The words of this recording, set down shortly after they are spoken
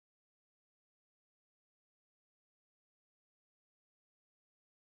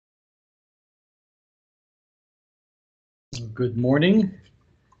Good morning,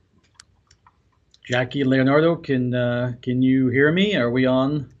 Jackie and Leonardo. Can you hear me? Are we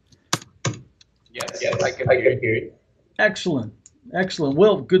on? Yes, I can hear you. Excellent, excellent.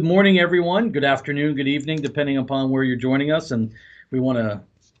 Well, good morning, everyone. Good afternoon, good evening, depending upon where you're joining us. And we want to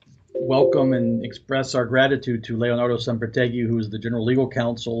welcome and express our gratitude to Leonardo Sempertegui, who is the General Legal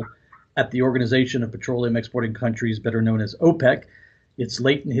Counsel at the Organization of Petroleum Exporting Countries, better known as OPEC. It's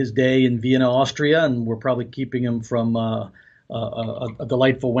late in his day in Vienna, Austria, and we're probably keeping him from a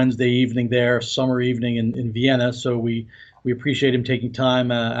delightful Wednesday evening there, summer evening in Vienna. So we appreciate him taking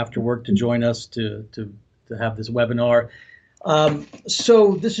time after work to join us to have this webinar.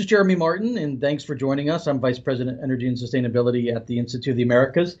 So this is Jeremy Martin, and thanks for joining us. I'm Vice President, Energy and Sustainability at the Institute of the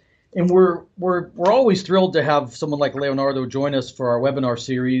Americas. And we're always thrilled to have someone like Leonardo join us for our webinar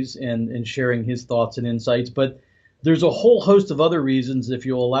series and sharing his thoughts and insights. But there's a whole host of other reasons, if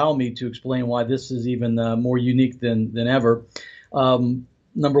you'll allow me to explain why this is even more unique than ever.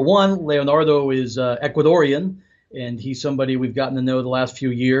 Number one, Leonardo is Ecuadorian, and he's somebody we've gotten to know the last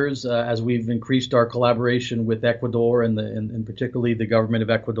few years as we've increased our collaboration with Ecuador and particularly the government of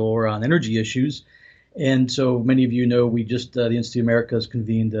Ecuador on energy issues. And so many of you know we just, the Institute of Americas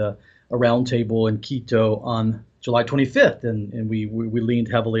convened a roundtable in Quito on July 25th, and we leaned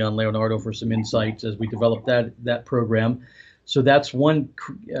heavily on Leonardo for some insights as we developed that program. So that's one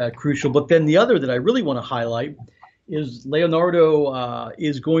crucial. But then the other that I really want to highlight is Leonardo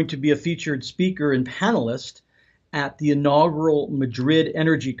is going to be a featured speaker and panelist at the inaugural Madrid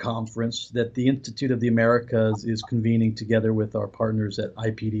Energy Conference that the Institute of the Americas is convening together with our partners at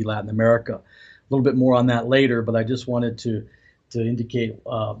IPD Latin America. A little bit more on that later, but I just wanted to indicate,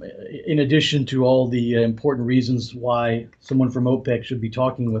 in addition to all the important reasons why someone from OPEC should be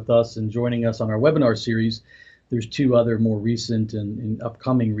talking with us and joining us on our webinar series, there's two other more recent and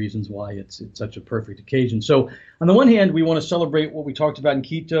upcoming reasons why it's such a perfect occasion. So on the one hand, we want to celebrate what we talked about in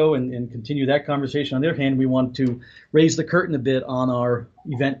Quito and continue that conversation. On the other hand, we want to raise the curtain a bit on our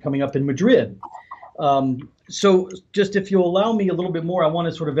event coming up in Madrid. So just if you'll allow me a little bit more, I want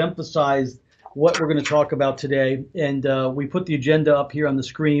to sort of emphasize what we're going to talk about today. And we put the agenda up here on the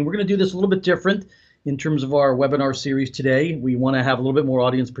screen. We're going to do this a little bit different in terms of our webinar series today. We want to have a little bit more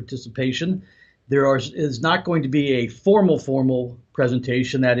audience participation. There is not going to be a formal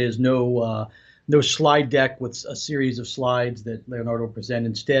presentation. That is no slide deck with a series of slides that Leonardo will present.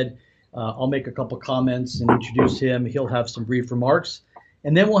 Instead, I'll make a couple comments and introduce him. He'll have some brief remarks.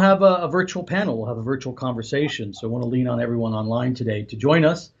 And then we'll have a virtual panel. We'll have a virtual conversation. So I want to lean on everyone online today to join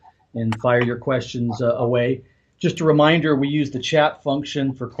us and fire your questions away. Just a reminder, we use the chat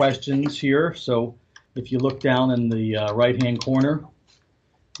function for questions here. So if you look down in the right-hand corner,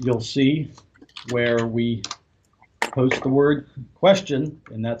 you'll see where we post the word question,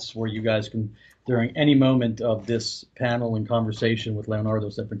 and that's where you guys can, during any moment of this panel and conversation with Leonardo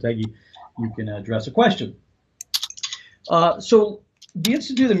Sempertegui, you can address a question. So the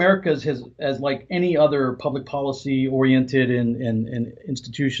Institute of the Americas has, as like any other public policy oriented and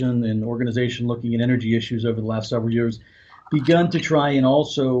institution and organization looking at energy issues over the last several years, begun to try and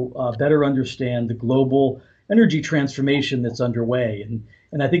also better understand the global energy transformation that's underway.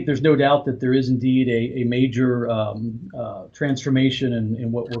 And I think there's no doubt that there is indeed a major transformation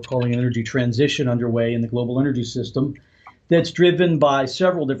in what we're calling energy transition underway in the global energy system that's driven by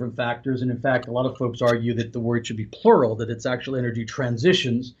several different factors. And in fact, a lot of folks argue that the word should be plural, that it's actually energy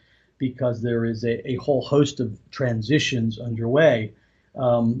transitions, because there is a whole host of transitions underway,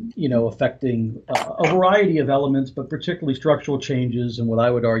 affecting a variety of elements, but particularly structural changes. And what I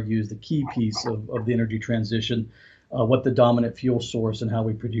would argue is the key piece of the energy transition, what the dominant fuel source and how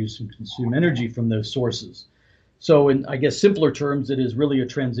we produce and consume energy from those sources. So in, I guess, simpler terms, it is really a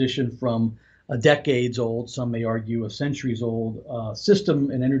transition from a decades old, some may argue a centuries old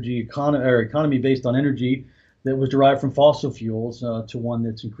system and economy based on energy that was derived from fossil fuels to one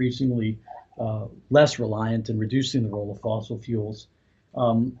that's increasingly less reliant and reducing the role of fossil fuels.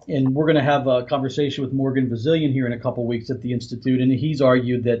 And we're going to have a conversation with Morgan Bazilian here in a couple weeks at the Institute, and he's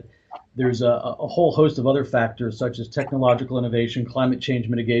argued that there's a whole host of other factors such as technological innovation, climate change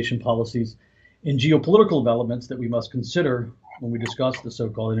mitigation policies, and geopolitical developments that we must consider when we discuss the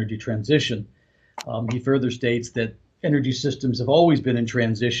so-called energy transition. He further states that energy systems have always been in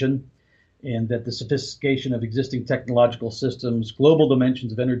transition and that the sophistication of existing technological systems, global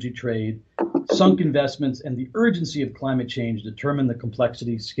dimensions of energy trade, sunk investments, and the urgency of climate change determine the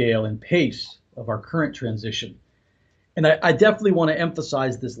complexity, scale, and pace of our current transition. And I definitely want to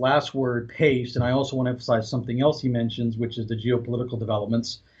emphasize this last word, pace, and I also want to emphasize something else he mentions, which is the geopolitical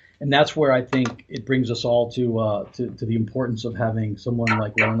developments. And that's where I think it brings us all to the importance of having someone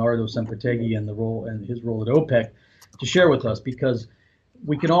like Leonardo Sempertegui and his role at OPEC to share with us, because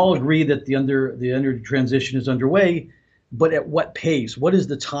we can all agree that the energy transition is underway, but at what pace? What is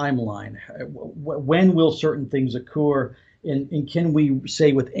the timeline? When will certain things occur? And can we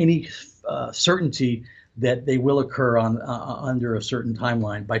say with any certainty that they will occur under a certain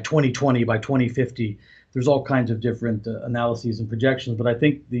timeline by 2020, by 2050? There's all kinds of different analyses and projections, but I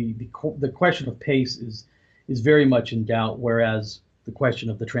think the question of pace is very much in doubt, whereas the question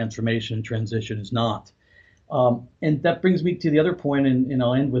of the transformation and transition is not. And that brings me to the other point, and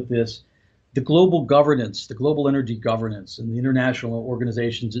I'll end with this: the global governance, the global energy governance, and the international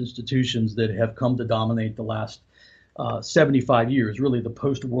organizations, institutions that have come to dominate the last 75 years, really the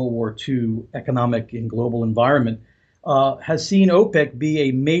post-World War II economic and global environment, has seen OPEC be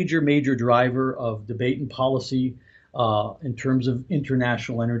a major driver of debate and policy in terms of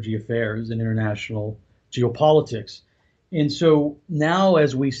international energy affairs and international geopolitics. And so now,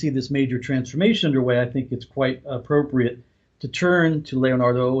 as we see this major transformation underway, I think it's quite appropriate to turn to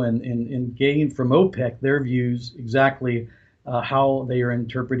Leonardo and gain from OPEC their views, exactly how they are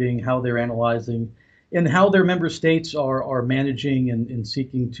interpreting, how they're analyzing, and how their member states are managing and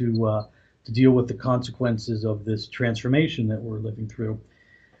seeking to deal with the consequences of this transformation that we're living through.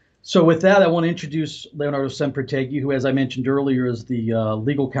 So with that, I want to introduce Leonardo Sempertegui, who, as I mentioned earlier, is the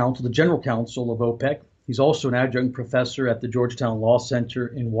legal counsel, the general counsel of OPEC. He's also an adjunct professor at the Georgetown Law Center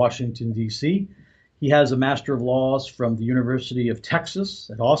in Washington, D.C. He has a Master of Laws from the University of Texas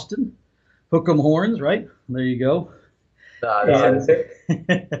at Austin. Hook 'em horns, right? There you go. That's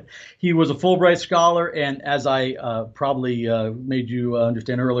it. He was a Fulbright scholar, and as I probably made you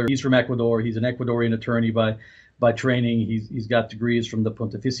understand earlier, he's from Ecuador. He's an Ecuadorian attorney by training. He's got degrees from the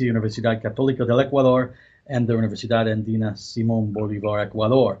Pontificia Universidad Católica del Ecuador and the Universidad Andina Simón Bolívar,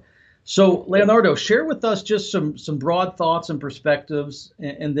 Ecuador. So, Leonardo, share with us just some broad thoughts and perspectives,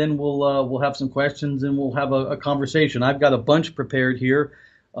 and then we'll have some questions and we'll have a conversation. I've got a bunch prepared here.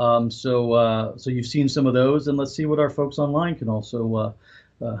 So you've seen some of those, and let's see what our folks online can also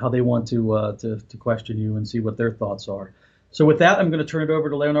how they want to question you and see what their thoughts are. So with that, I'm going to turn it over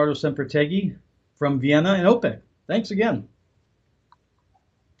to Leonardo Sempertegui from Vienna and OPEC. Thanks again.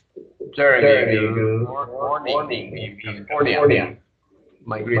 Jeremy, good morning in California.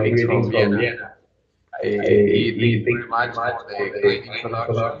 My greetings from Vienna. Thank you very much for the great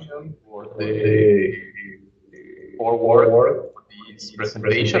introduction, for the forward. This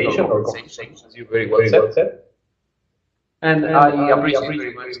presentation or conversation, as you very well said. And I appreciate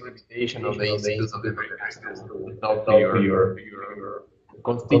very much the invitation of the Institute of the Americas to talk to your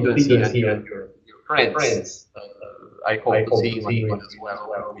constituency and your friends. I hope to see you as well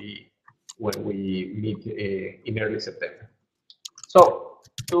when we meet in early September. So,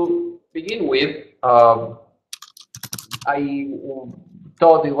 to begin with, I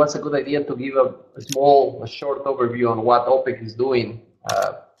thought it was a good idea to give a short overview on what OPEC is doing,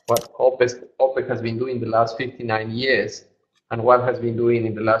 what OPEC has been doing the last 59 years, and what has been doing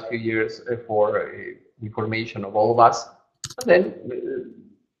in the last few years for information of all of us, and then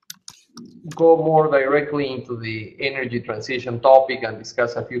go more directly into the energy transition topic and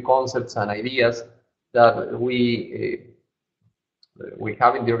discuss a few concepts and ideas that we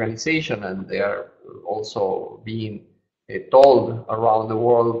have in the organization, and they are also being told around the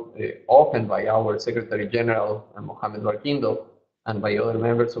world often by our Secretary General, Mohamed Barkindo, and by other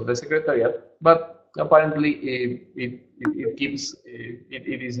members of the Secretariat. But apparently it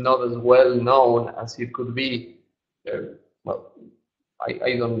is not as well known as it could be. Well,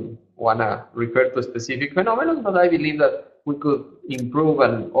 I don't want to refer to specific phenomena, but I believe that we could improve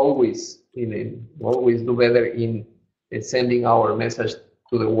and always do better in sending our message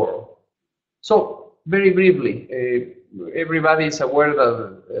to the world. So very briefly, everybody is aware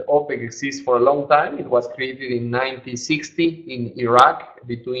that OPEC exists for a long time. It was created in 1960 in Iraq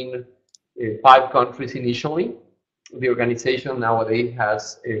between 5 countries initially. The organization nowadays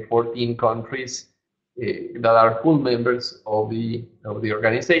has 14 countries that are full members of the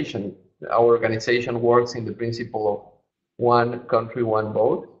organization. Our organization works in the principle of one country, one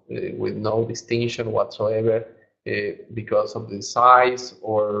vote, with no distinction whatsoever because of the size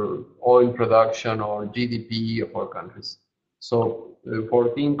or oil production or GDP of our countries. So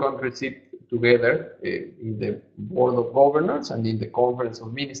 14 countries sit together in the Board of Governors and in the Conference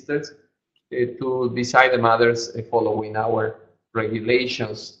of Ministers to decide the matters following our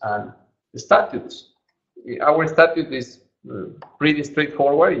regulations and statutes. Our statute is pretty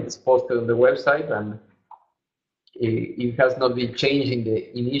straightforward. It's posted on the website, and it has not been changed in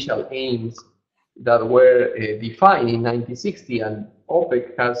the initial aims that were defined in 1960, and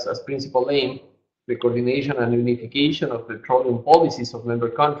OPEC has as principal aim the coordination and unification of petroleum policies of member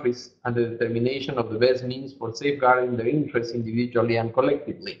countries, and the determination of the best means for safeguarding their interests individually and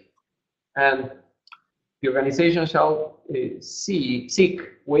collectively. And the organization shall seek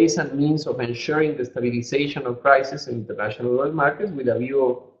ways and means of ensuring the stabilization of prices in international oil markets with a view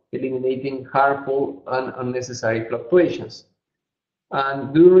of eliminating harmful and unnecessary fluctuations.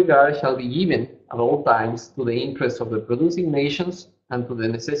 And due regard shall be given at all times to the interests of the producing nations and to the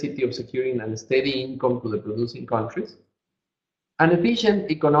necessity of securing a steady income to the producing countries, an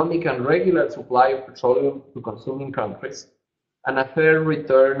efficient economic and regular supply of petroleum to consuming countries, and a fair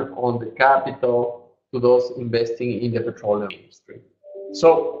return on the capital to those investing in the petroleum industry.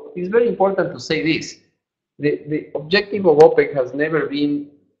 So it's very important to say this. The objective of OPEC has never been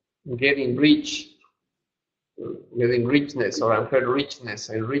getting richness or unfair richness,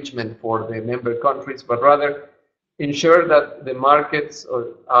 enrichment for the member countries, but rather ensure that the markets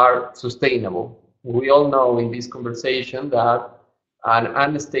are sustainable. We all know in this conversation that an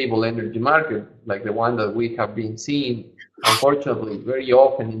unstable energy market, like the one that we have been seeing, unfortunately, very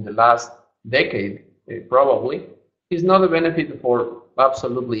often in the last decade, probably, is not a benefit for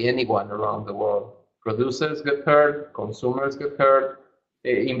absolutely anyone around the world. Producers get hurt, consumers get hurt,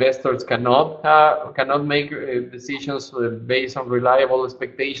 investors cannot make decisions based on reliable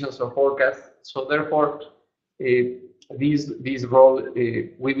expectations or forecasts. So therefore, this role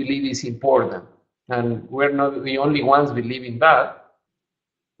we believe is important, and we're not the only ones believing that.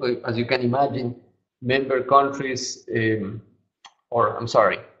 As you can imagine, member countries,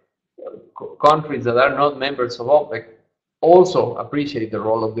 countries that are not members of OPEC also appreciate the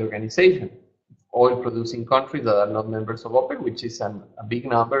role of the organization. Oil-producing countries that are not members of OPEC, which is a big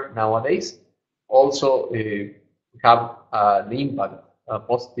number nowadays, also have an impact, a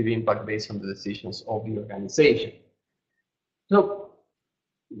positive impact based on the decisions of the organization. So,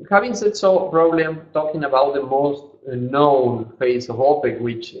 having said so, probably I'm talking about the most known phase of OPEC,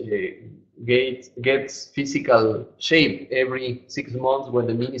 which gets physical shape every 6 months when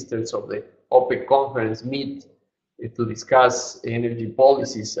the ministers of the OPEC conference meet to discuss energy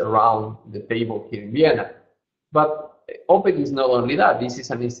policies around the table here in Vienna. But OPEC is not only that. This is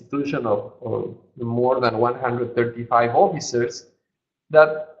an institution of more than 135 officers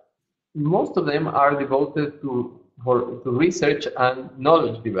that most of them are devoted to research and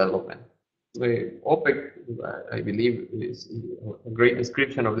knowledge development. OPEC, I believe, is a great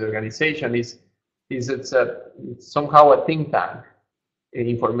description of the organization. It's somehow a think tank.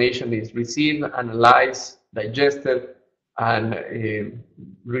 Information is received, analyzed, digested, and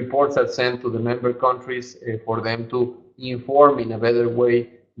reports are sent to the member countries for them to inform in a better way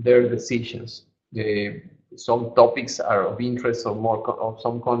their decisions. Some topics are of interest of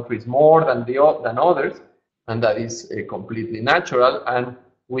some countries more than others, and that is completely natural. And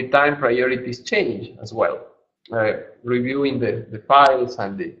with time, priorities change as well. Reviewing the files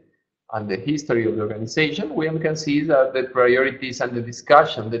and the history of the organization, we can see that the priorities and the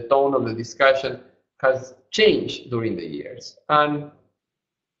discussion, the tone of the discussion has changed during the years. And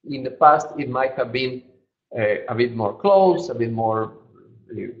in the past, it might have been a bit more close, a bit more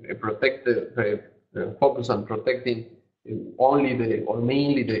protected, focus on protecting only or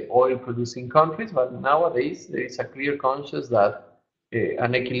mainly the oil-producing countries. But nowadays, there is a clear conscience that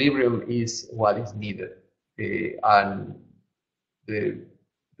an equilibrium is what is needed, and this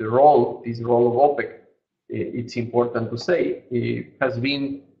role of OPEC, it's important to say, it has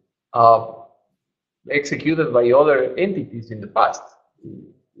been executed by other entities in the past.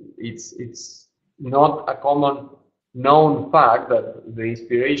 It's not a common known fact that the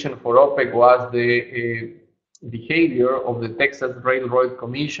inspiration for OPEC was the behavior of the Texas Railroad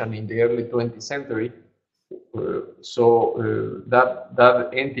Commission in the early 20th century. That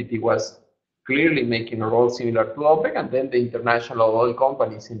entity was clearly making a role similar to OPEC, and then the international oil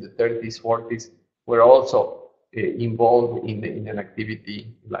companies in the 30s, 40s were also involved in an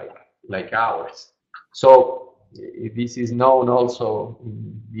activity like ours. So this is known also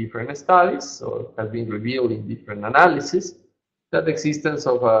in different studies, or has been revealed in different analyses, that the existence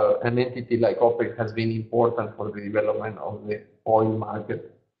of an entity like OPEC has been important for the development of the oil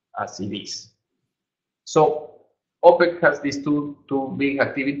market as it is. So OPEC has these two big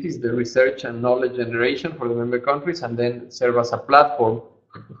activities, the research and knowledge generation for the member countries, and then serve as a platform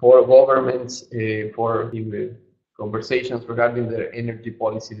for governments for conversations regarding their energy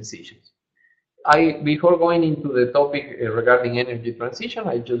policy decisions. Before going into the topic regarding energy transition,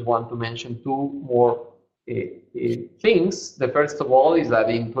 I just want to mention two more things. The first of all is that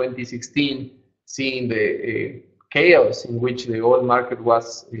in 2016, seeing the chaos in which the oil market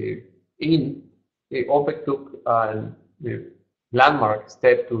was OPEC took a landmark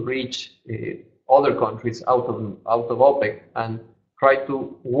step to reach other countries out of OPEC and try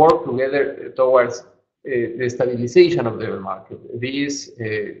to work together towards the stabilization of the market. This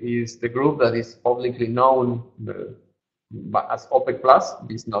is the group that is publicly known as OPEC Plus.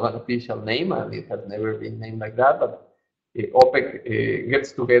 This is not an official name, and it has never been named like that, but OPEC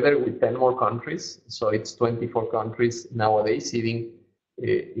gets together with 10 more countries, so it's 24 countries nowadays, sitting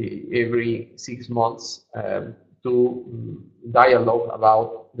every 6 months to dialogue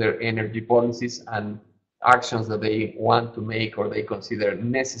about their energy policies and actions that they want to make or they consider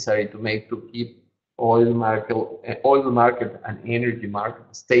necessary to make to keep oil market and energy market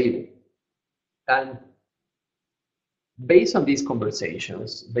stable. And based on these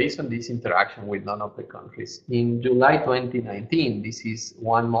conversations, based on this interaction with non-OPEC countries, in July 2019, this is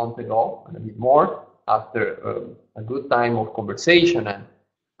 1 month ago and a bit more, after a good time of conversation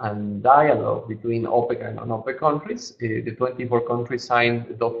and dialogue between OPEC and non-OPEC countries, the 24 countries signed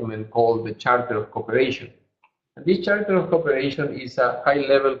a document called the Charter of Cooperation. And this Charter of Cooperation is a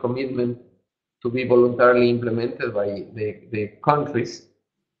high-level commitment to be voluntarily implemented by the countries,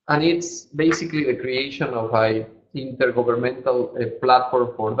 and it's basically the creation of an intergovernmental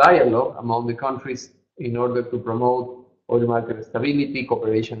platform for dialogue among the countries in order to promote oil market stability,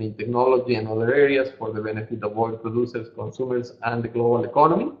 cooperation in technology and other areas for the benefit of oil producers, consumers, and the global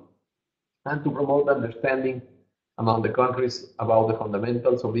economy, and to promote understanding among the countries about the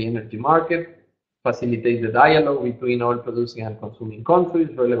fundamentals of the energy market, facilitate the dialogue between oil producing and consuming countries,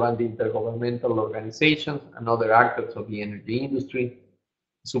 relevant intergovernmental organizations, and other actors of the energy industry,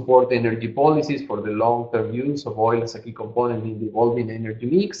 support energy policies for the long-term use of oil as a key component in the evolving energy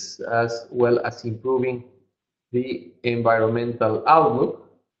mix, as well as improving the environmental outlook,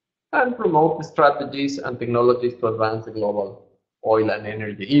 and promote strategies and technologies to advance the global oil and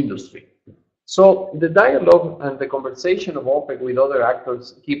energy industry. So the dialogue and the conversation of OPEC with other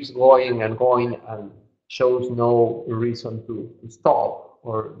actors keeps going and shows no reason to stop,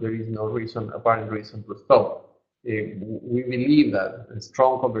 or there is no apparent reason to stop. We believe that a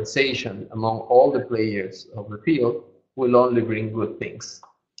strong conversation among all the players of the field will only bring good things.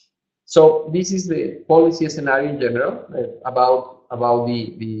 So this is the policy scenario in general about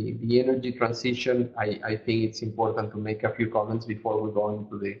the energy transition. I think it's important to make a few comments before we go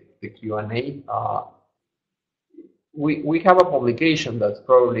into the Q&A. We have a publication that's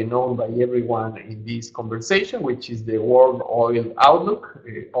probably known by everyone in this conversation, which is the World Oil Outlook.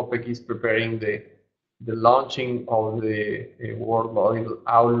 OPEC is preparing the launching of the World Oil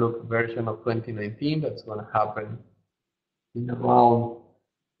Outlook version of 2019. That's going to happen in around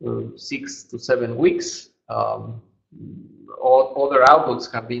 6 to 7 weeks. Other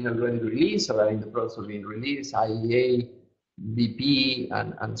outlooks have been already released or are in the process of being released, IEA, BP,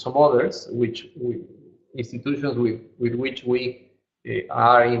 and some others, institutions with which we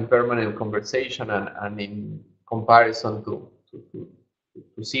are in permanent conversation and in comparison to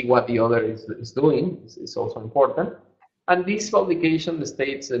see what the other is doing is also important. And this publication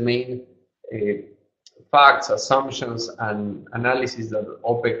states the main facts, assumptions, and analysis that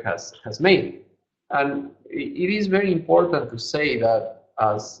OPEC has made. And it is very important to say that,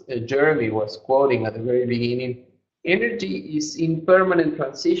 as Jeremy was quoting at the very beginning, energy is in permanent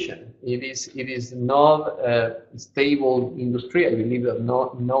transition. It is not a stable industry. I believe that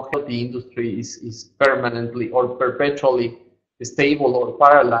no healthy industry is permanently or perpetually stable or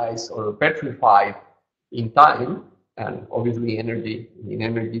paralyzed or petrified in time. And obviously in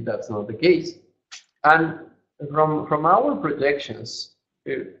energy that's not the case. And from our projections,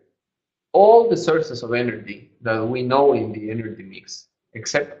 all the sources of energy that we know in the energy mix,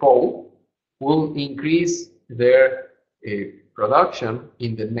 except coal, will increase their production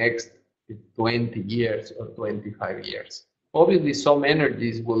in the next 20 years or 25 years. Obviously, some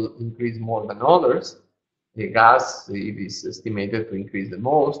energies will increase more than others. The gas is estimated to increase the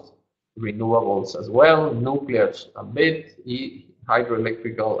most, renewables as well, nuclear a bit,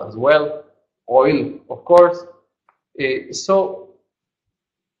 hydroelectrical as well, oil, of course. So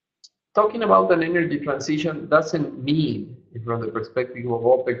talking about an energy transition doesn't mean, from the perspective of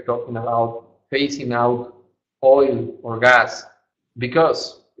OPEC, talking about phasing out oil or gas,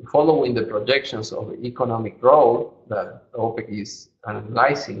 because following the projections of economic growth that OPEC is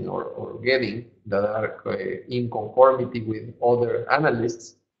analyzing or getting, that are in conformity with other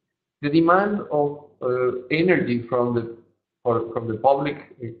analysts, the demand of energy from the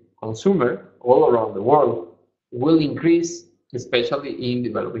public consumer all around the world will increase, especially in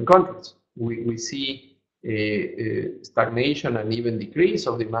developing countries. We see a stagnation and even decrease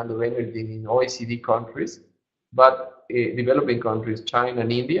of demand of energy in OECD countries, but developing countries, China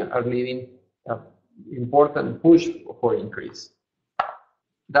and India, are leading an important push for increase.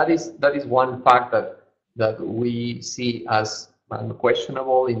 that is one fact that we see as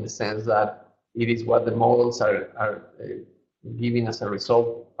unquestionable, in the sense that it is what the models are giving as a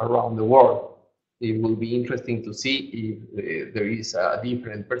result around the world. It will be interesting to see if there is a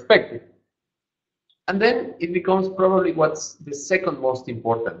different perspective. And then it becomes probably what's the second most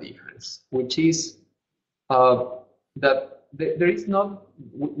important difference, which is that there is not,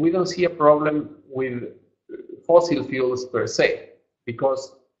 we don't see a problem with fossil fuels per se,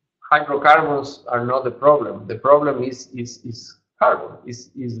 because hydrocarbons are not the problem. The problem is carbon, is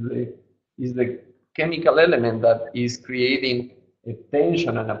the chemical element that is creating a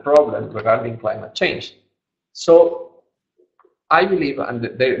tension and a problem regarding climate change. So I believe, and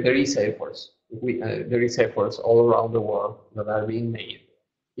there is efforts, there is efforts all around the world that are being made,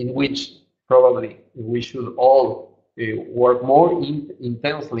 in which probably we should all work more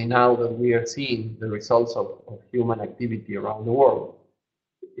intensely now that we are seeing the results of human activity around the world.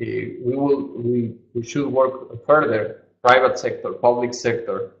 We should work further, private sector, public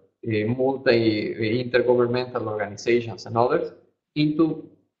sector, intergovernmental organizations and others, into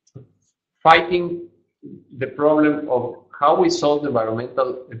fighting the problem of how we solve the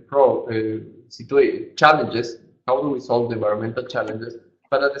environmental challenges, how do we solve the environmental challenges,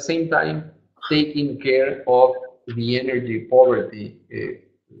 but at the same time taking care of the energy poverty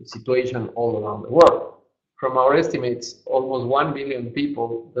situation all around the world. From our estimates, almost 1 billion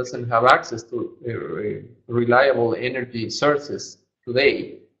people doesn't have access to reliable energy sources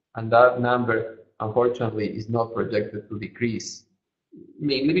today, and that number, unfortunately, is not projected to decrease,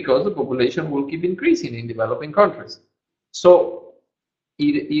 mainly because the population will keep increasing in developing countries. So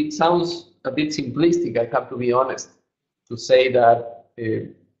it sounds a bit simplistic, I have to be honest, to say that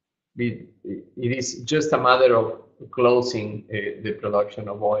it is just a matter of closing the production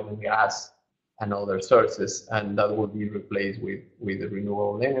of oil and gas and other sources, and that will be replaced with the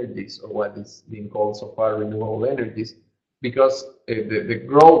renewable energies, or what is being called so far renewable energies, because the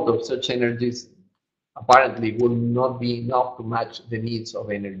growth of such energies apparently will not be enough to match the needs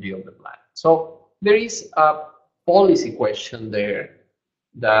of energy of the planet. So there is a policy question there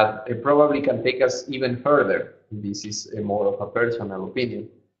that probably can take us even further. This is more of a personal opinion.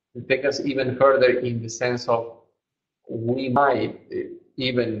 It take us even further in the sense of we might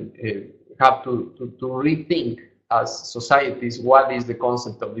even have to rethink as societies what is the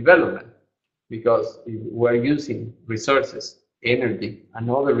concept of development, because if we're using resources, energy, and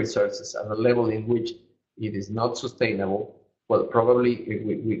other resources at a level in which it is not sustainable, well, probably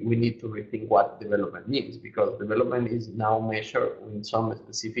we need to rethink what development means, because development is now measured in some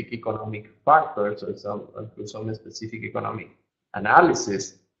specific economic factors or through some specific economic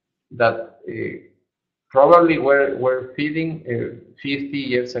analysis that probably were feeding 50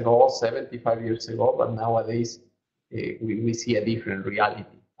 years ago, 75 years ago, but nowadays we see a different reality,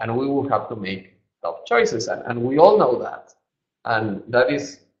 and we will have to make tough choices, and we all know that. And that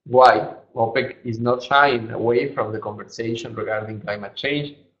is why OPEC is not shying away from the conversation regarding climate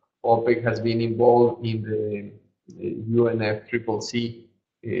change. OPEC has been involved in the UNFCCC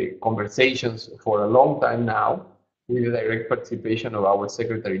conversations for a long time now, with the direct participation of our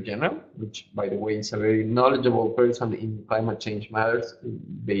Secretary General, which, by the way, is a very knowledgeable person in climate change matters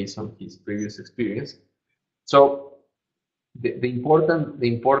based on his previous experience. So the important,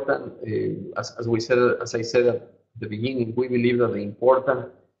 as I said at the beginning, we believe that the important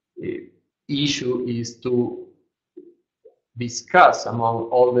issue is to discuss among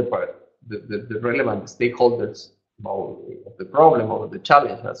all the relevant stakeholders about the problem or the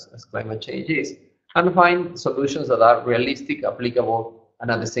challenge as climate change is, and find solutions that are realistic, applicable,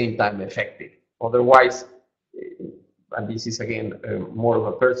 and at the same time effective. Otherwise, and this is again more of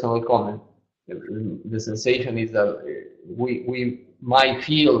a personal comment, the sensation is that we might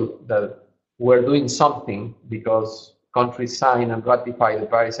feel that we're doing something because countries sign and ratify the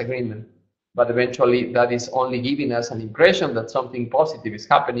Paris Agreement, but eventually that is only giving us an impression that something positive is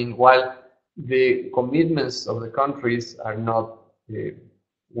happening, while the commitments of the countries are not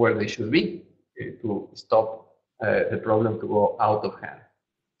where they should be to stop the problem to go out of hand.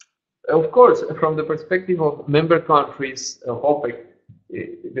 Of course, from the perspective of member countries of OPEC,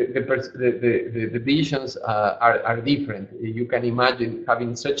 the visions are different. You can imagine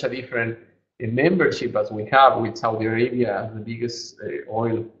having such a different membership as we have, with Saudi Arabia as the biggest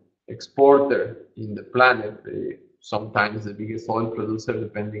oil exporter in the planet, sometimes the biggest oil producer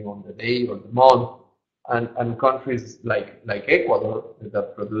depending on the day or the month, and countries like Ecuador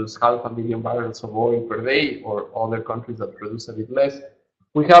that produce 500,000 barrels of oil per day, or other countries that produce a bit less.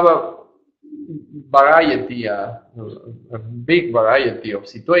 We have variety, a big variety of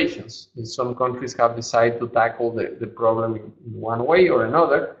situations. Some countries have decided to tackle the problem in one way or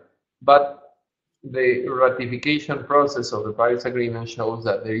another, but the ratification process of the Paris Agreement shows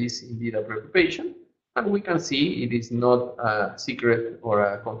that there is indeed a preoccupation, and we can see it is not a secret or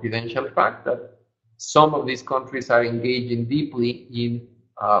a confidential fact that some of these countries are engaging deeply in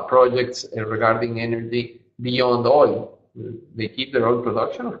projects regarding energy beyond oil. They keep their oil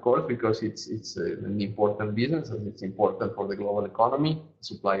production, of course, because it's an important business and it's important for the global economy,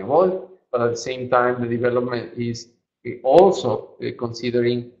 supply of oil. But at the same time, the development is also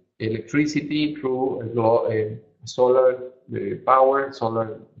considering electricity through solar power,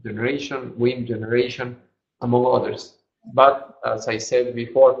 solar generation, wind generation, among others. But as I said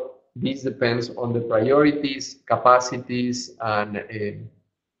before, this depends on the priorities, capacities, and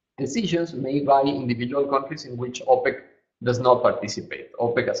decisions made by individual countries in which OPEC does not participate.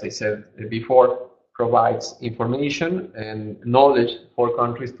 OPEC, as I said before, provides information and knowledge for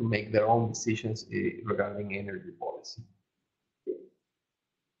countries to make their own decisions regarding energy policy.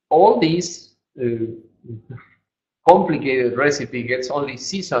 All these complicated recipe gets only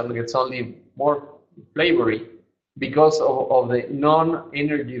seasoned, gets only more flavory because of the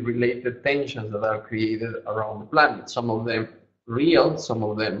non-energy related tensions that are created around the planet. Some of them real, some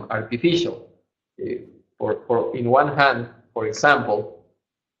of them artificial. In one hand, for example,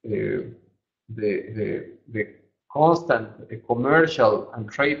 the constant commercial and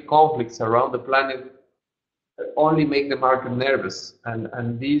trade conflicts around the planet only make the market nervous,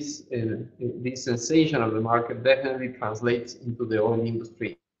 and this sensation of the market definitely translates into the oil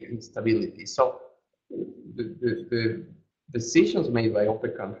industry instability. So the decisions made by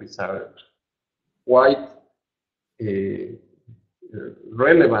OPEC countries are quite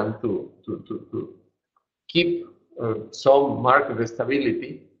relevant to keep some market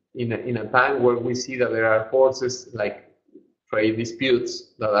stability in a time where we see that there are forces like trade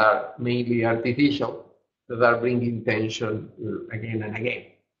disputes that are mainly artificial, that are bringing tension again and again.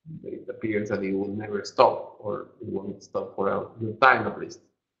 It appears that it will never stop, or it won't stop for a good time at least.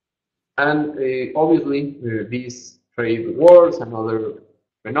 And obviously, these trade wars and other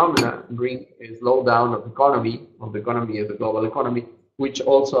phenomena bring a slowdown of the economy of the global economy, which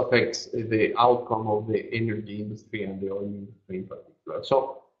also affects the outcome of the energy industry and the oil industry in particular.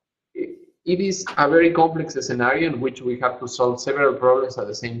 So it is a very complex scenario in which we have to solve several problems at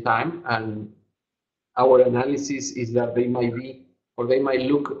the same time, and our analysis is that they might be, or they might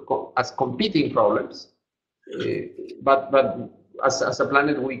look as competing problems, but as a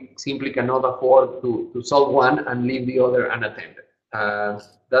planet, we simply cannot afford to solve one and leave the other unattended.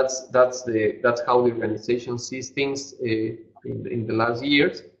 That's how the organization sees things in the last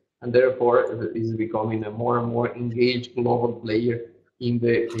years, and therefore is becoming a more and more engaged global player in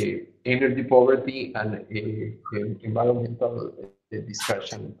the energy poverty and environmental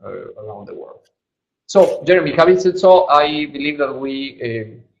discussion around the world. So, Jeremy, having said so, I believe that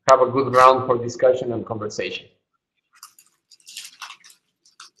we have a good ground for discussion and conversation.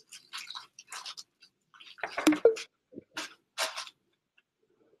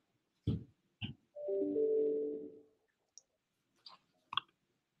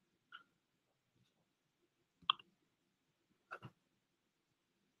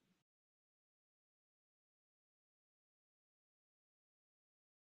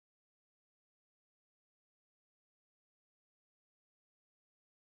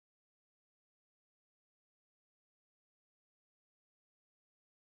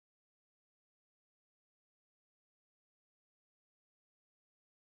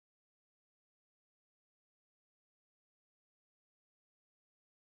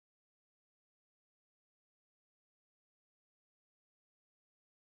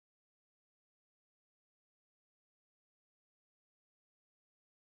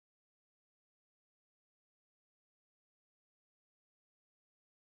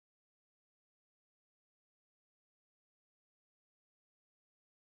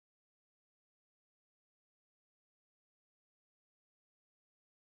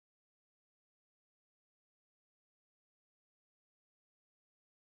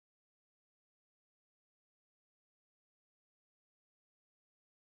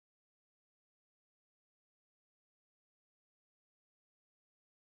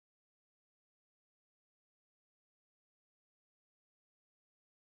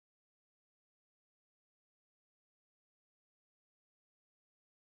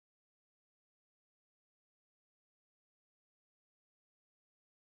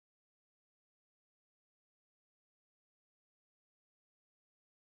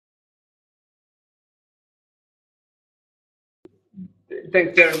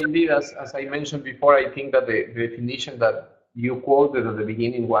 Thanks, Darren. Indeed, as I mentioned before, I think that the definition that you quoted at the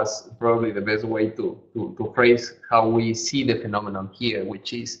beginning was probably the best way to phrase how we see the phenomenon here,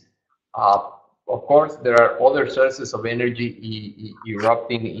 which is, of course, there are other sources of energy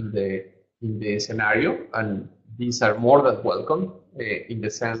erupting in the scenario, and these are more than welcome in the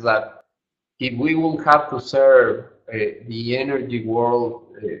sense that if we will have to serve the energy world,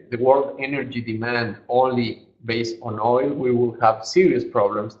 the world energy demand only based on oil, we will have serious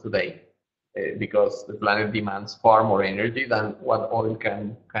problems today because the planet demands far more energy than what oil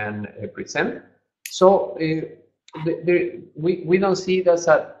can present. So we don't see it as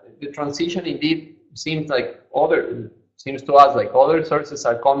the transition. Indeed seems to us like other sources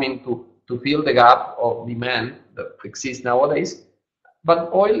are coming to fill the gap of demand that exists nowadays.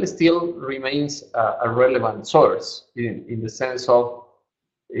 But oil still remains a relevant source in the sense of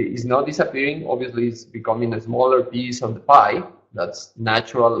it's not disappearing. Obviously, it's becoming a smaller piece of the pie. That's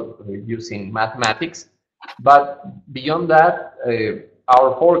natural using mathematics. But beyond that,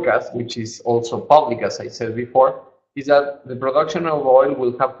 our forecast, which is also public, as I said before, is that the production of oil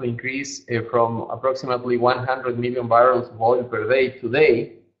will have to increase from approximately 100 million barrels of oil per day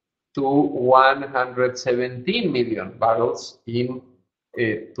today to 117 million barrels in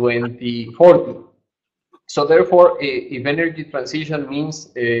 2040. So therefore, if energy transition means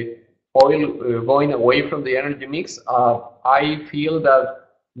oil going away from the energy mix, I feel that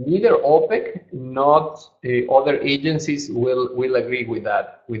neither OPEC nor other agencies will agree with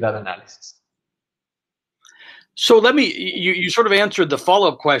that analysis. So you sort of answered the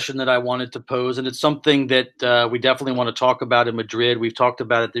follow-up question that I wanted to pose, and it's something that we definitely want to talk about in Madrid. We've talked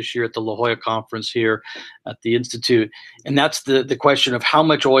about it this year at the La Jolla conference here at the Institute, and that's the question of how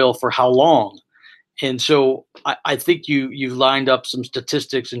much oil for how long. And so I think you've lined up some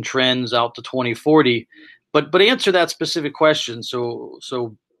statistics and trends out to 2040, but answer that specific question. So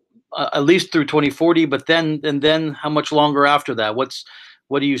at least through 2040, but then how much longer after that? What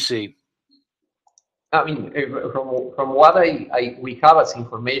do you see? I mean, from what we have as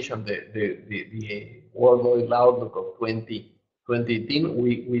information, the World Oil Outlook of 2018,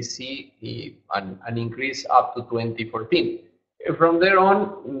 we see an increase up to 2014. From there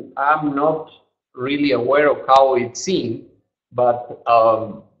on, I'm not really aware of how it's seen, but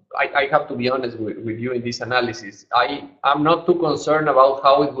I have to be honest with you in this analysis. I'm not too concerned about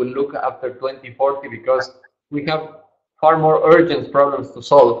how it will look after 2040 because we have far more urgent problems to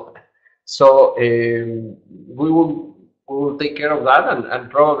solve. So we will take care of that, and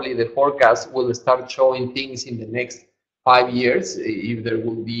probably the forecast will start showing things in the next 5 years if there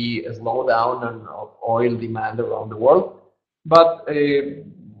will be a slowdown of oil demand around the world. But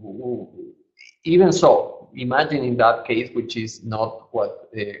even so, imagine in that case, which is not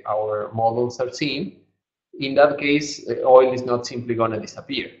what our models are seeing, in that case, oil is not simply going to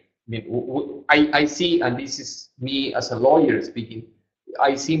disappear. I mean, I see, and this is me as a lawyer speaking,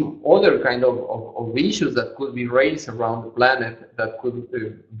 I see other kind of issues that could be raised around the planet that could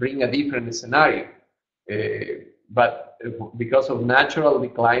bring a different scenario. But because of natural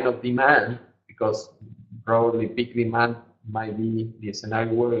decline of demand, because probably peak demand might be the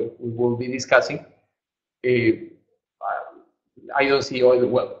scenario we will be discussing, I don't see oil,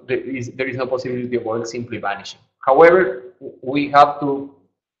 well, there is no possibility of oil simply vanishing. However, we have to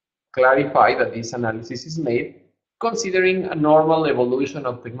clarify that this analysis is made considering a normal evolution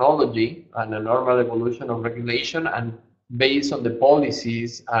of technology and a normal evolution of regulation and based on the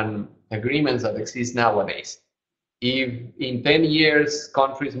policies and agreements that exist nowadays. If in 10 years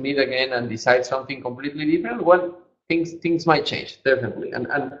countries meet again and decide something completely different, well, things might change, definitely.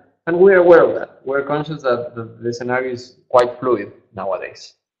 And we're aware of that. We're conscious that the scenario is quite fluid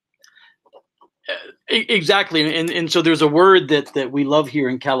nowadays. Exactly, and so there's a word that we love here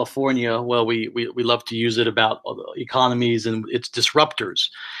in California. Well, we love to use it about economies, and it's disruptors.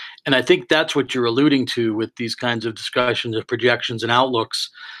 And I think that's what you're alluding to with these kinds of discussions of projections and outlooks.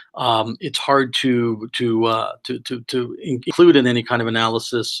 It's hard to include in any kind of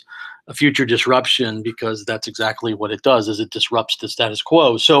analysis a future disruption because that's exactly what it does, is it disrupts the status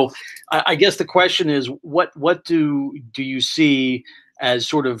quo. So I guess the question is, what do you see as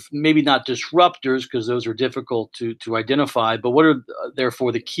sort of maybe not disruptors, because those are difficult to identify, but what are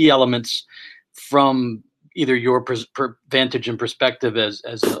therefore the key elements from either your vantage and perspective as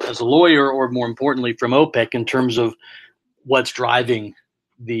a lawyer, or more importantly from OPEC, in terms of what's driving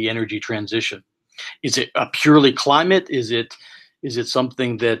the energy transition? Is it purely climate? Is it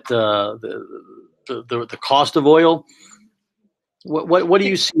something that the cost of oil? What do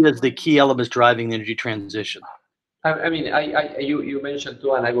you see as the key elements driving the energy transition? I mean, you mentioned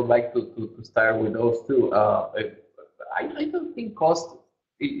two, and I would like to start with those two. I don't think cost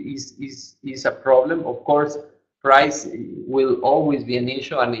is a problem. Of course, price will always be an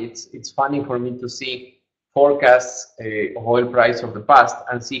issue, and it's funny for me to see forecasts of oil price of the past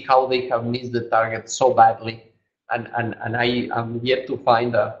and see how they have missed the target so badly. And I am yet to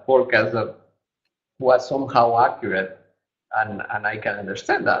find a forecast that was somehow accurate, and I can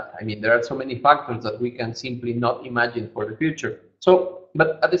understand that. I mean, there are so many factors that we can simply not imagine for the future. So,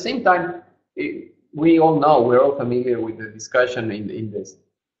 but at the same time, we all know, we're all familiar with the discussion in the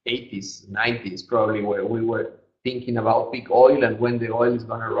 80s, 90s, probably, where we were thinking about peak oil and when the oil is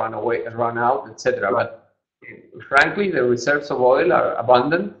going to run out, etc. But frankly, the reserves of oil are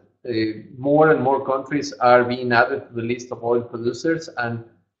abundant. More and more countries are being added to the list of oil producers, and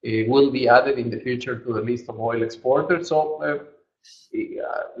will be added in the future to the list of oil exporters. So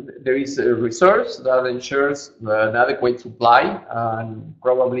there is a resource that ensures an adequate supply, and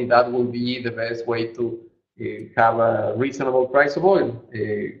probably that will be the best way to have a reasonable price of oil,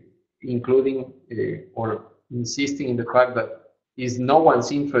 including or insisting in the fact that it's no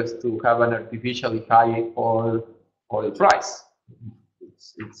one's interest to have an artificially high oil price.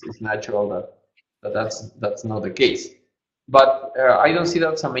 It's natural that that's not the case. But I don't see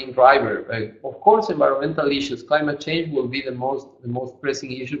that's a main driver. Of course, environmental issues, climate change will be the most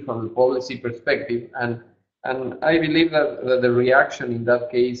pressing issue from the policy perspective, and I believe that the reaction in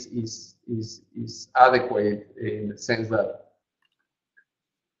that case is adequate, in the sense that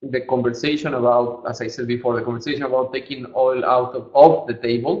the conversation about, as I said before, the conversation about taking oil out of the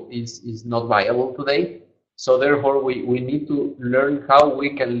table is not viable today. So therefore, we need to learn how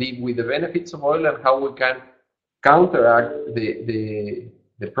we can live with the benefits of oil and how we can counteract the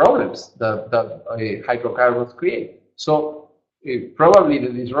problems that hydrocarbons create. So probably the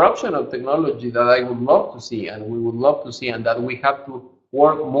disruption of technology that I would love to see, and we would love to see, and that we have to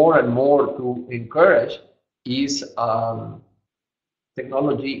work more and more to encourage, is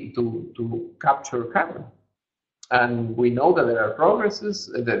technology to capture carbon. And we know that there are progresses,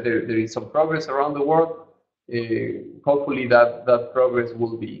 that there is some progress around the world. Hopefully that progress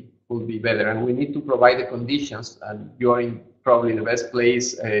will be better, and we need to provide the conditions, and you're in probably the best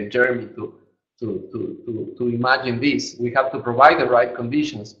place, Jeremy, to imagine this. We have to provide the right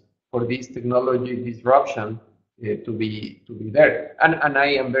conditions for this technology disruption to be there. And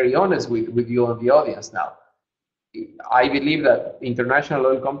I am very honest with you on the audience now. I believe that international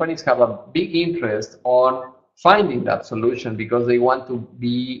oil companies have a big interest on finding that solution, because they want to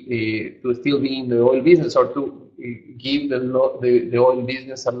be to still be in the oil business, or to give the oil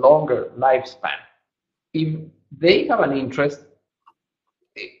business a longer lifespan. If they have an interest,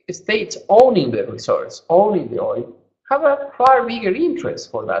 states owning the resource, owning the oil, have a far bigger interest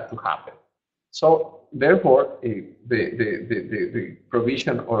for that to happen. So therefore, the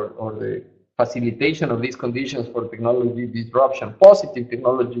provision or the facilitation of these conditions for technology disruption, positive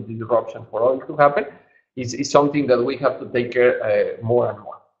technology disruption for oil to happen, is something that we have to take care more and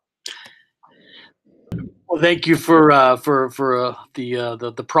more. Well, thank you for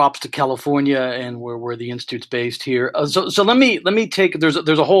the props to California and where the institute's based here. So let me take, there's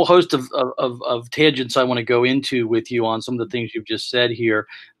a whole host of tangents I want to go into with you on some of the things you've just said here,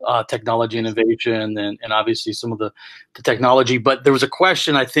 technology innovation and obviously some of the technology. But there was a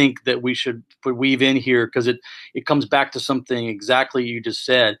question I think that we should weave in here, because it comes back to something exactly you just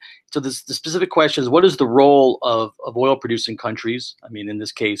said. So the specific question is, what is the role of oil producing countries, I mean, in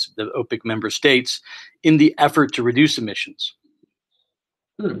this case, the OPEC member states, in the effort to reduce emissions?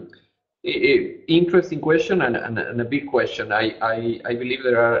 Interesting question, and a big question. I believe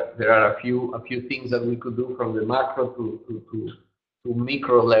there are a few things that we could do from the macro to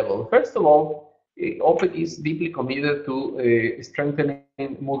micro level. First of all, OPEC is deeply committed to strengthening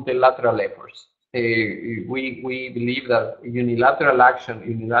multilateral efforts. We believe that unilateral action,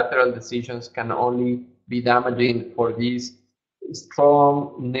 unilateral decisions can only be damaging for this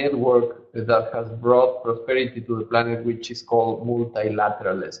strong network that has brought prosperity to the planet, which is called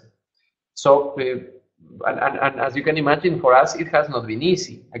multilateralism. So, and as you can imagine, for us, it has not been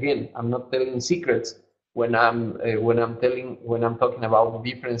easy. Again, I'm not telling secrets when I'm talking about the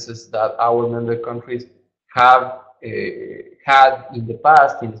differences that our member countries have had in the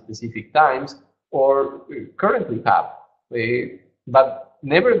past in specific times, or currently have. But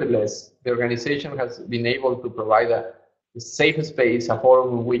nevertheless, the organization has been able to provide a safe space, a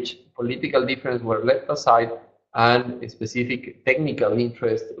forum in which political differences were left aside and specific technical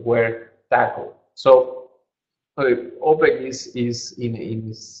interests were tackled. So OPEC is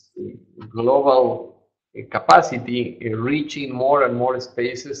in global capacity reaching more and more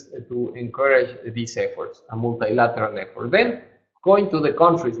spaces to encourage these efforts, a multilateral effort. Then going to the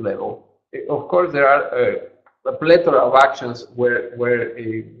countries level, of course, there are a plethora of actions where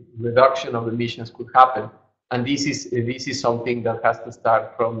a reduction of emissions could happen, and this is something that has to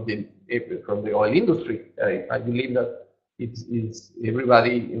start from the oil industry. I believe that it's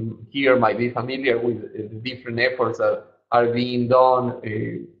everybody here might be familiar with the different efforts that are being done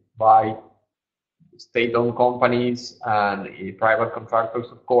by state-owned companies and private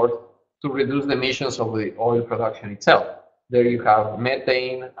contractors, of course, to reduce the emissions of the oil production itself. There you have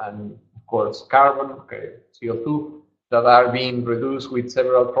methane and, of course, carbon, CO2, that are being reduced with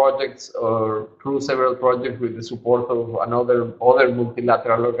several projects or through several projects with the support of other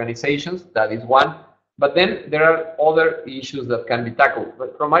multilateral organizations. That is one. But then there are other issues that can be tackled.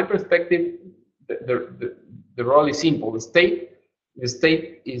 But from my perspective, the role is simple. The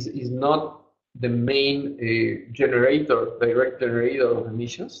state is not the main direct generator of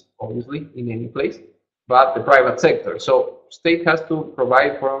emissions, obviously, in any place, but the private sector. So state has to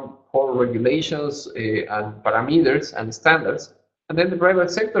provide for regulations and parameters and standards, and then the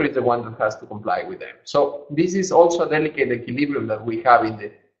private sector is the one that has to comply with them. So this is also a delicate equilibrium that we have in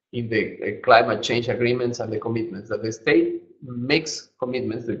the climate change agreements and the commitments that the state makes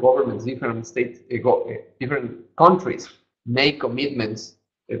commitments. The governments, different states, different countries make commitments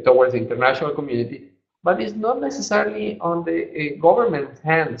towards the international community, but it's not necessarily on the government's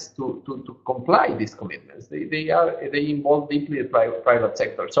hands to comply these commitments. They involve deeply the private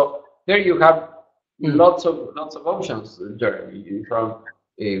sector. So there you have lots of options, Jeremy, from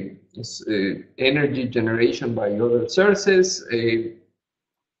energy generation by other sources, energy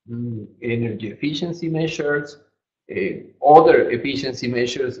efficiency measures, other efficiency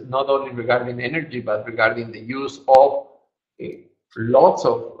measures, not only regarding energy, but regarding the use of lots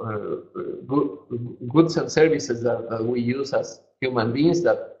of goods and services that we use as human beings,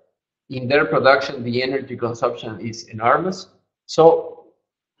 that in their production the energy consumption is enormous. So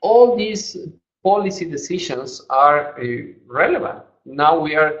all these policy decisions are relevant. Now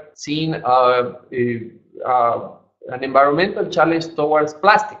we are seeing an environmental challenge towards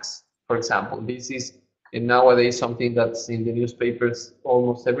plastics, for example. This is nowadays something that's in the newspapers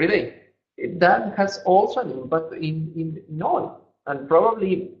almost every day. That has also an impact in oil. And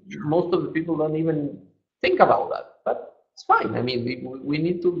probably most of the people don't even think about that. But it's fine. I mean, we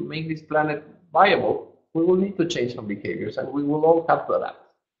need to make this planet viable. We will need to change some behaviors, and we will all have to adapt.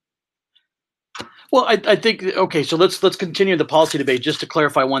 Well, I think, okay, so let's continue the policy debate. Just to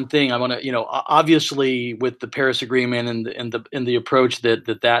clarify one thing, I want to, obviously with the Paris Agreement and the approach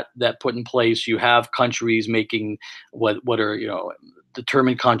that put in place, you have countries making what are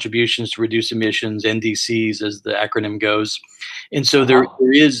determined contributions to reduce emissions, NDCs as the acronym goes, and so there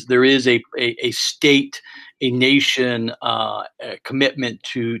is a state, a nation commitment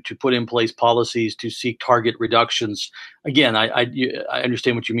to put in place policies to seek target reductions. Again, I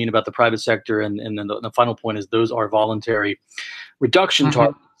understand what you mean about the private sector, and then the final point is those are voluntary reduction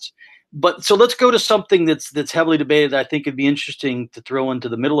targets. But so let's go to something that's heavily debated. I think it'd be interesting to throw into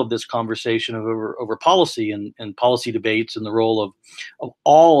the middle of this conversation over policy and policy debates and the role of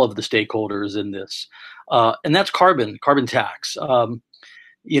all of the stakeholders in this, and that's carbon tax.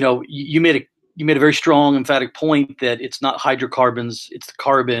 You made a very strong, emphatic point that it's not hydrocarbons, it's the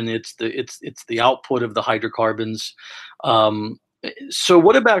carbon, it's the output of the hydrocarbons. So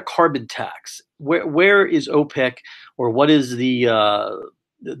what about carbon tax? Where is OPEC, or what is the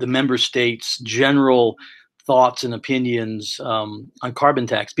member states' general thoughts and opinions on carbon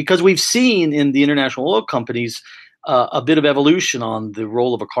tax? Because we've seen in the international oil companies a bit of evolution on the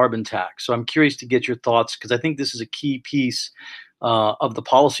role of a carbon tax. So I'm curious to get your thoughts, because I think this is a key piece of the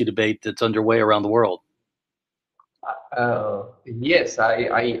policy debate that's underway around the world. Yes,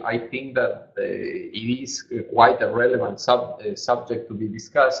 I think that it is quite a relevant subject to be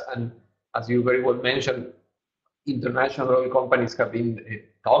discussed. And as you very well mentioned, international oil companies have been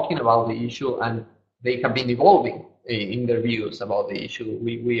talking about the issue, and they have been evolving in their views about the issue.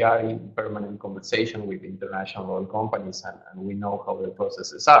 We are in permanent conversation with international oil companies, and we know how their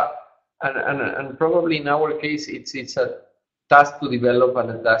processes are. And probably in our case, it's a task to develop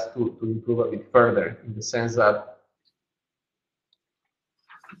and a task to improve a bit further, in the sense that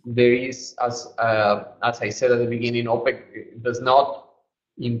there is, as I said at the beginning, OPEC does not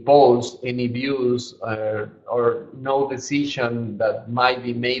impose any views or no decision that might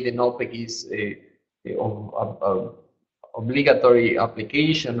be made in OPEC is of obligatory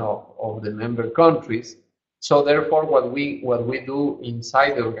application of the member countries. So therefore, what we do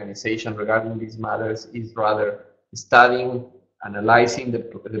inside the organization regarding these matters is rather studying, analyzing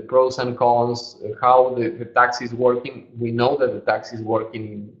the pros and cons, how the tax is working. We know that the tax is working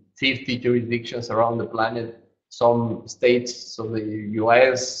in 50 jurisdictions around the planet, some states of the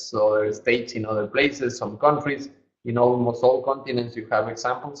US, other states in other places, some countries. In almost all continents, you have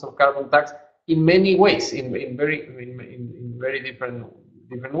examples of carbon tax in many ways, in very different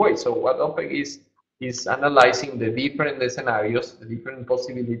ways. So what OPEC is analyzing the different scenarios, the different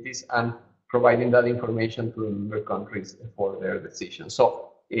possibilities, and providing that information to member countries for their decisions.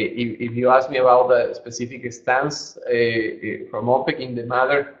 So if you ask me about the specific stance from OPEC in the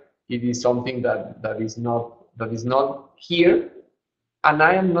matter, it is something that is not here, and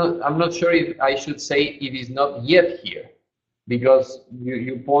I'm not sure if I should say it is not yet here, because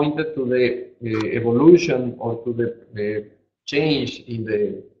you pointed to the evolution or to the change in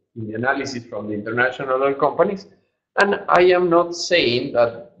the analysis from the international oil companies, and I am not saying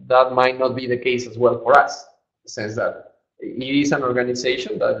that might not be the case as well for us, in the sense that it is an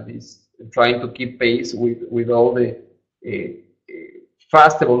organization that is trying to keep pace with all the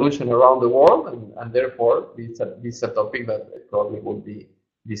fast evolution around the world, and therefore this is a topic that probably will be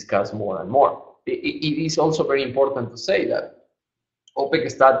discussed more and more. It is also very important to say that OPEC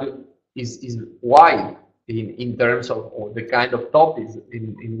statute is wide in terms of the kind of topics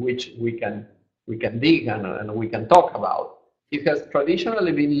in which we can dig and we can talk about. It has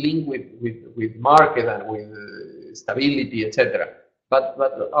traditionally been linked with market and with stability, etc. But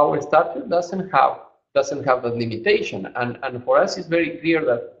our statute doesn't have that limitation, and for us it's very clear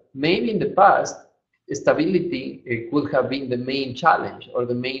that maybe in the past stability could have been the main challenge or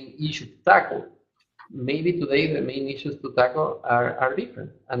the main issue to tackle. Maybe today the main issues to tackle are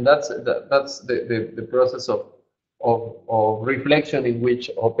different, and that's the process of reflection in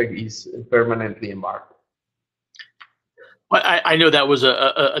which OPEC is permanently embarked. I know that was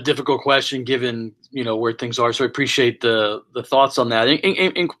a difficult question given where things are, so I appreciate the thoughts on that.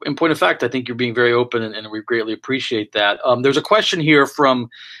 In point of fact, I think you're being very open, and we greatly appreciate that. There's a question here from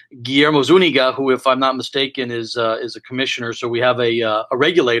Guillermo Zuniga, who, if I'm not mistaken, is a commissioner. So we have a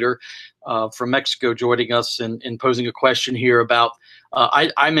regulator from Mexico joining us and posing a question here about.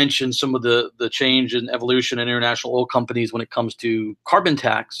 I mentioned some of the change and evolution in international oil companies when it comes to carbon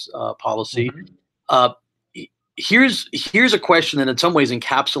tax policy. Mm-hmm. Here's a question that in some ways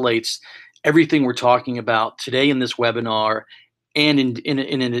encapsulates everything we're talking about today in this webinar, and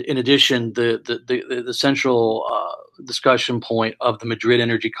in addition, the central discussion point of the Madrid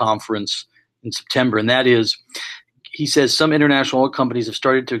Energy Conference in September, and that is, he says some international oil companies have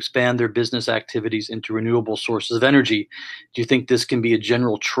started to expand their business activities into renewable sources of energy. Do you think this can be a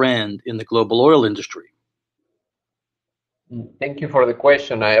general trend in the global oil industry? Thank you for the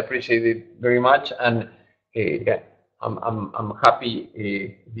question. I appreciate it very much, and I'm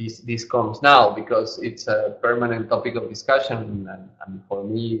happy this comes now, because it's a permanent topic of discussion, and for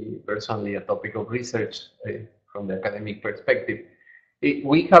me personally a topic of research from the academic perspective.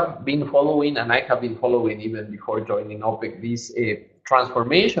 We have been following, and I have been following even before joining OPEC, this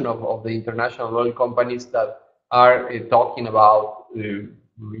transformation of the international oil companies that are talking about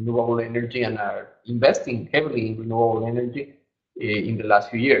renewable energy and are investing heavily in renewable energy in the last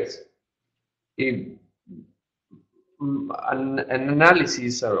few years. An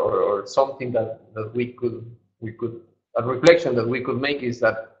analysis or something that we could a reflection that we could make is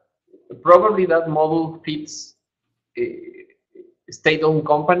that probably that model fits state-owned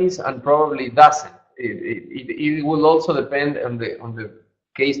companies and probably doesn't. It will also depend on the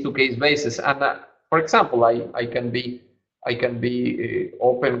case-to-case basis. And for example, I can be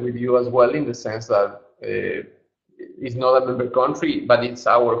open with you as well, in the sense that it's not a member country, but it's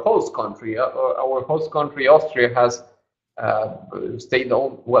our host country. Our host country, Austria, has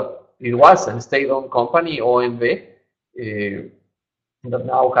state-owned, well, it was a state-owned company, OMV, that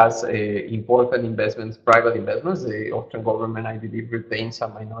now has important investments, private investments. The Austrian government, I believe, retains a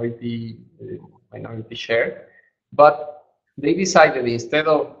minority share, but they decided, instead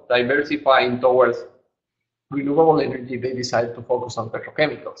of diversifying towards renewable energy, they decided to focus on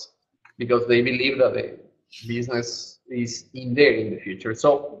petrochemicals, because they believe that the business is in there in the future.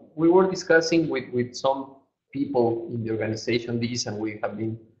 So we were discussing with some people in the organization this, and we have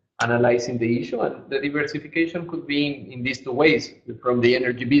been analyzing the issue, and the diversification could be in these two ways from the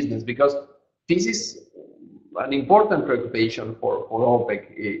energy business, because this is an important preoccupation for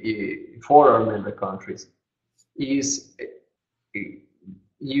OPEC, for our member countries. Is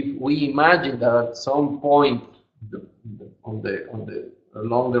if we imagine that at some point along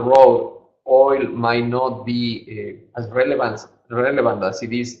the road, oil might not be as relevant as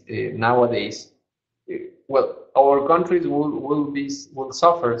it is nowadays, well, our countries will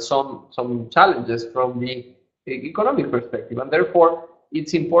suffer some challenges from the economic perspective, and therefore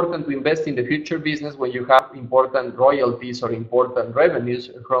it's important to invest in the future business when you have important royalties or important revenues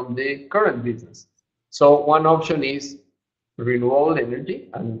from the current business. So one option is renewable energy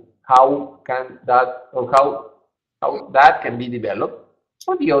and how can that, or how that can be developed.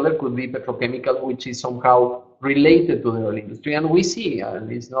 Or the other could be petrochemical, which is somehow related to the oil industry. And we see,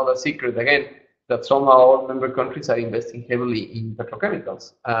 and it's not a secret again, that some of our member countries are investing heavily in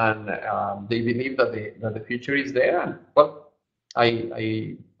petrochemicals, and they believe that the future is there. And well,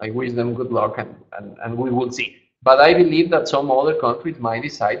 I wish them good luck, and we will see. But I believe that some other countries might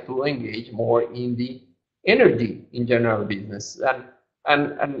decide to engage more in the energy in general business.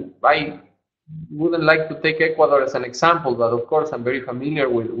 And I wouldn't like to take Ecuador as an example, but of course I'm very familiar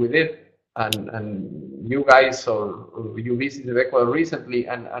with it. And you guys, or you visited Ecuador recently,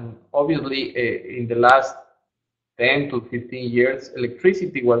 and obviously in the last 10 to 15 years,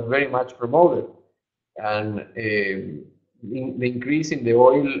 electricity was very much promoted, and the increase in the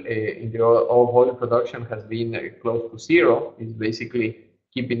oil production has been close to zero. It's basically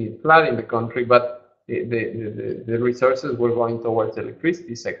keeping it flat in the country, but the resources were going towards the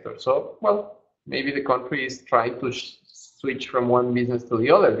electricity sector. So, well, maybe the country is trying to switch from one business to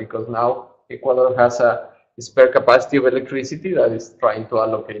the other, because now Ecuador has a spare capacity of electricity that is trying to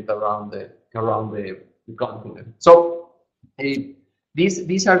allocate around the continent. So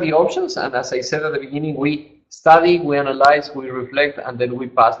these are the options, and as I said at the beginning, we study, we analyze, we reflect, and then we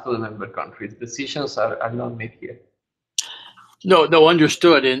pass to the member countries. Decisions are not made here. No,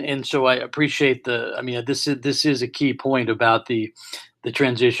 understood. And so I appreciate this is a key point about the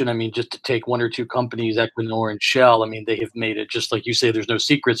transition. I mean, just to take one or two companies, Equinor and Shell, I mean, they have made it, just like you say, there's no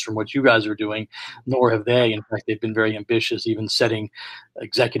secrets from what you guys are doing, nor have they. In fact, they've been very ambitious, even setting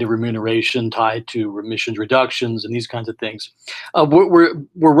executive remuneration tied to emissions reductions and these kinds of things. We're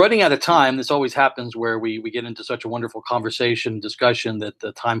running out of time. This always happens where we get into such a wonderful conversation, discussion, that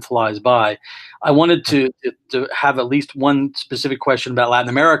the time flies by. I wanted to have at least one specific question about Latin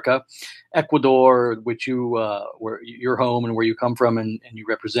America. Ecuador, which where your home and where you come from and you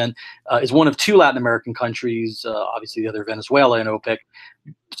represent, is one of two Latin American countries, obviously the other Venezuela and OPEC.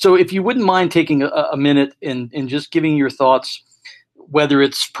 So if you wouldn't mind taking a minute and just giving your thoughts, whether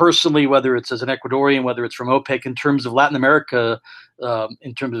it's personally, whether it's as an Ecuadorian, whether it's from OPEC, in terms of Latin America,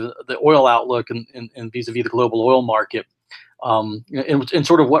 in terms of the oil outlook and vis-a-vis the global oil market. And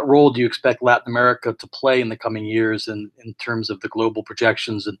sort of what role do you expect Latin America to play in the coming years in terms of the global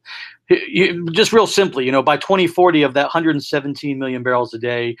projections? And just real simply, by 2040, of that 117 million barrels a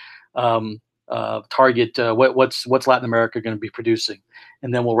day target, what's Latin America going to be producing?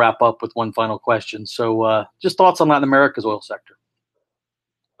 And then we'll wrap up with one final question. So just thoughts on Latin America's oil sector.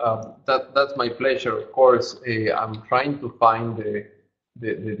 That's my pleasure. Of course, I'm trying to find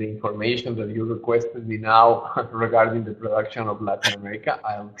the information that you requested me now regarding the production of Latin America.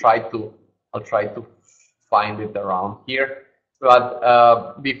 I'll try to find it around here.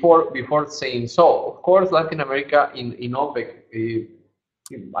 But before saying so, of course, Latin America in OPEC,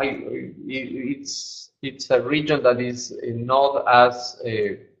 it's a region that is not as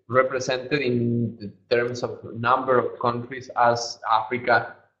represented in terms of number of countries as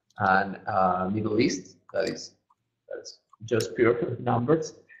Africa and Middle East. That's just pure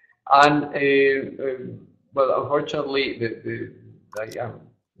numbers. And well, unfortunately,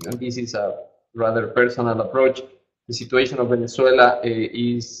 and this is a rather personal approach, the situation of Venezuela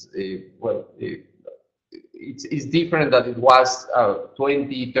is it's different than it was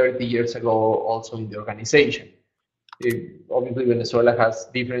 20, 30 years ago, also in the organization. Obviously, Venezuela has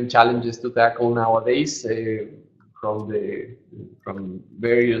different challenges to tackle nowadays from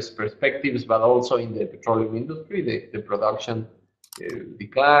various perspectives, but also in the petroleum industry, the production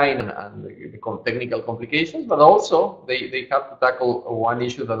decline and the technical complications, but also they have to tackle one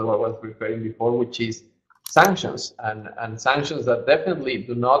issue that I was referring before, which is sanctions, and sanctions that definitely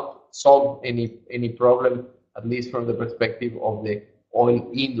do not solve any problem, at least from the perspective of the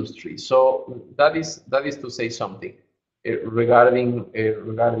oil industry. So that is to say something regarding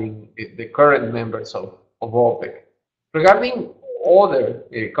the current members of OPEC. Regarding other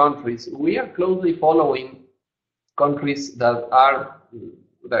countries, we are closely following countries that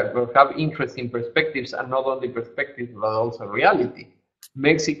have interesting perspectives, and not only perspectives but also reality.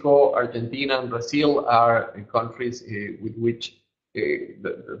 Mexico, Argentina, and Brazil are countries with which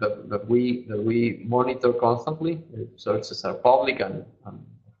that we monitor constantly. The sources are public, and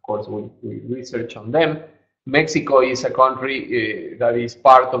of course we research on them. Mexico is a country that is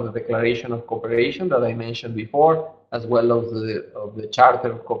part of the Declaration of Cooperation that I mentioned before, as well as of the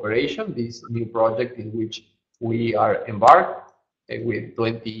Charter of Cooperation, this new project in which we are embarked with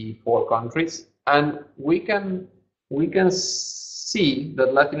 24 countries, and we can see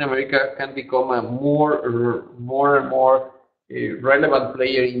that Latin America can become a more and more relevant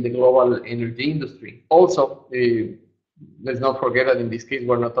player in the global energy industry. Also, let's not forget that in this case,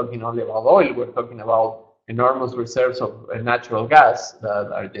 we're not talking only about oil, we're talking about enormous reserves of natural gas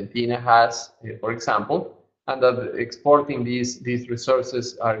that Argentina has, for example, and that exporting these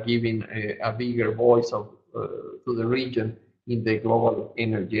resources are giving a bigger voice to the region in the global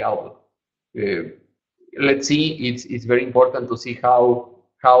energy outlook. Let's see, it's very important to see how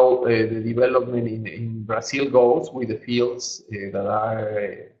the development in Brazil goes with the fields that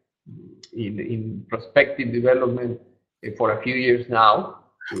are in prospective development for a few years now.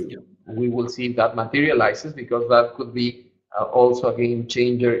 We will see if that materializes, because that could be also a game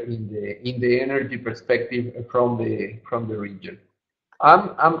changer in the energy perspective from the region.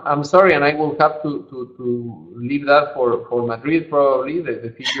 I'm sorry, and I will have to leave that for Madrid, probably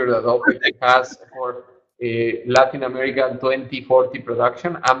the figure that OPEC has for Latin American 2040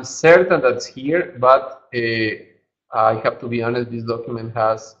 production. I'm certain that's here, but I have to be honest, this document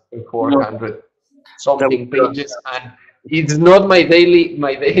has 400 something pages, and it's not my daily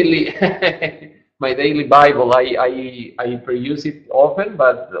my daily Bible. I peruse it often,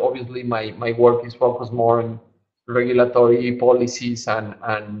 but obviously my work is focused more on regulatory policies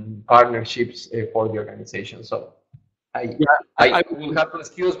and partnerships for the organization. So I will have to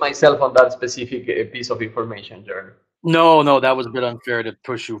excuse myself on that specific piece of information, Jeremy. No, that was a bit unfair to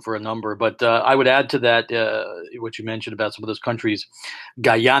push you for a number, but I would add to that what you mentioned about some of those countries,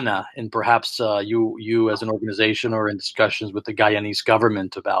 Guyana, and perhaps you as an organization are in discussions with the Guyanese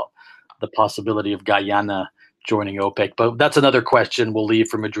government about the possibility of Guyana joining OPEC. But that's another question we'll leave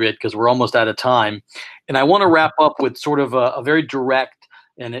for Madrid, because we're almost out of time. And I want to wrap up with sort of a very direct,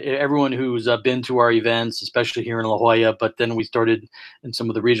 and everyone who's been to our events, especially here in La Jolla, but then we started in some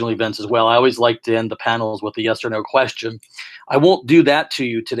of the regional events as well. I always like to end the panels with a yes or no question. I won't do that to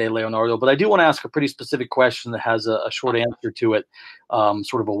you today, Leonardo, but I do want to ask a pretty specific question that has a short answer to it,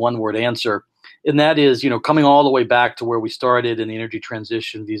 sort of a one-word answer. And that is, coming all the way back to where we started in the energy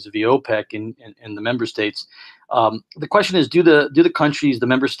transition vis-a-vis OPEC and the member states. The question is, do the countries, the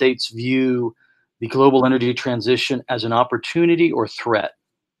member states, view the global energy transition as an opportunity or threat?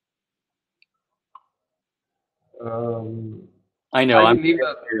 I know I'm here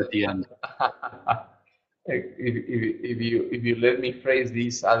at the end. If you let me phrase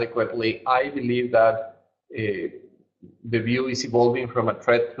this adequately, I believe that the view is evolving from a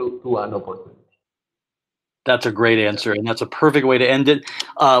threat to an opportunity. That's a great answer, and that's a perfect way to end it.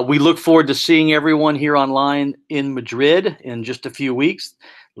 We look forward to seeing everyone here online in Madrid in just a few weeks.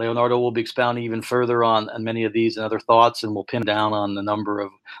 Leonardo will be expounding even further on many of these and other thoughts, and we'll pin down on the number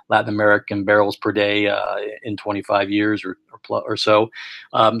of Latin American barrels per day in 25 years or so.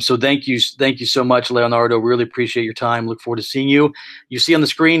 So thank you so much, Leonardo. Really appreciate your time. Look forward to seeing you. You see on the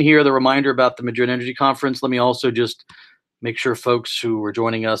screen here the reminder about the Madrid Energy Conference. Let me also just make sure folks who are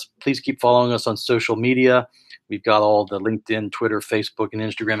joining us, please keep following us on social media. We've got all the LinkedIn, Twitter, Facebook, and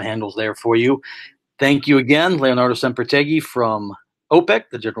Instagram handles there for you. Thank you again, Leonardo Sempertegui from OPEC,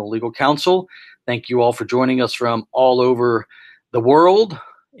 the General Legal Counsel. Thank you all for joining us from all over the world.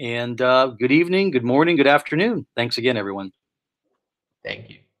 And good evening, good morning, good afternoon. Thanks again, everyone. Thank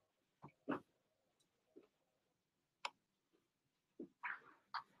you.